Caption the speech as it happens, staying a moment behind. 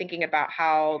thinking about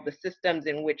how the systems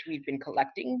in which we've been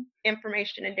collecting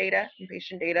information and data and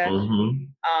patient data, Mm-hmm.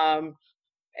 um,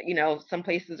 some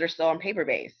places are still on paper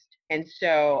based. And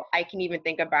so I can even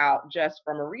think about just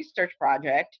from a research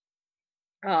project,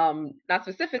 not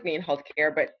specifically in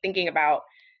healthcare, but thinking about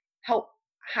how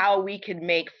how we could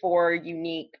make four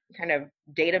unique kind of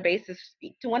databases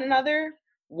speak to one another.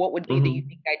 What would be the Mm-hmm.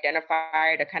 unique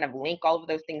identifier to kind of link all of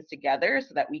those things together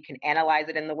so that we can analyze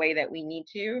it in the way that we need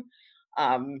to?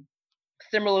 Um,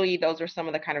 Similarly, those are some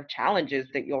of the kind of challenges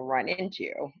that you'll run into,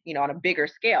 on a bigger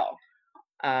scale.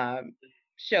 Um,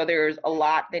 so there's a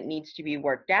lot that needs to be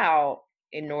worked out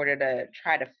in order to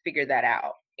try to figure that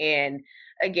out. And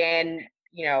again,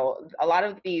 a lot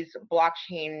of these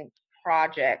blockchain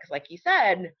projects, like you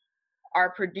said,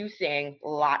 are producing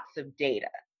lots of data.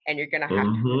 And you're going to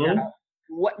have to figure out, Mm-hmm.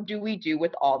 what do we do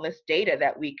with all this data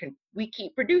that we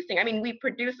keep producing? I mean,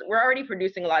 we're already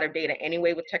producing a lot of data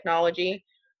anyway with technology,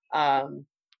 um,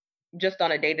 just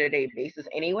on a day-to-day basis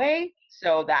anyway.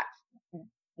 So that's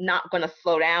not going to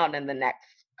slow down in the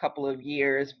next couple of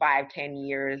years, 5, 10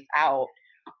 years out,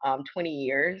 20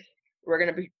 years. We're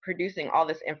going to be producing all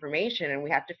this information, and we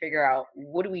have to figure out,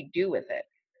 what do we do with it,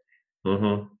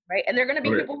 Mm-hmm. right? And there are going to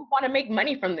be Right. people who want to make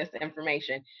money from this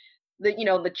information.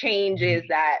 The change is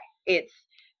that it's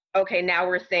okay. Now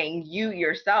we're saying you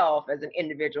yourself as an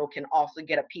individual can also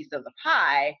get a piece of the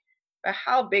pie, but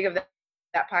how big of that pie are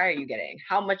you getting?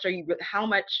 How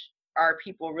much are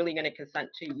people really going to consent to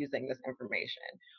using this information?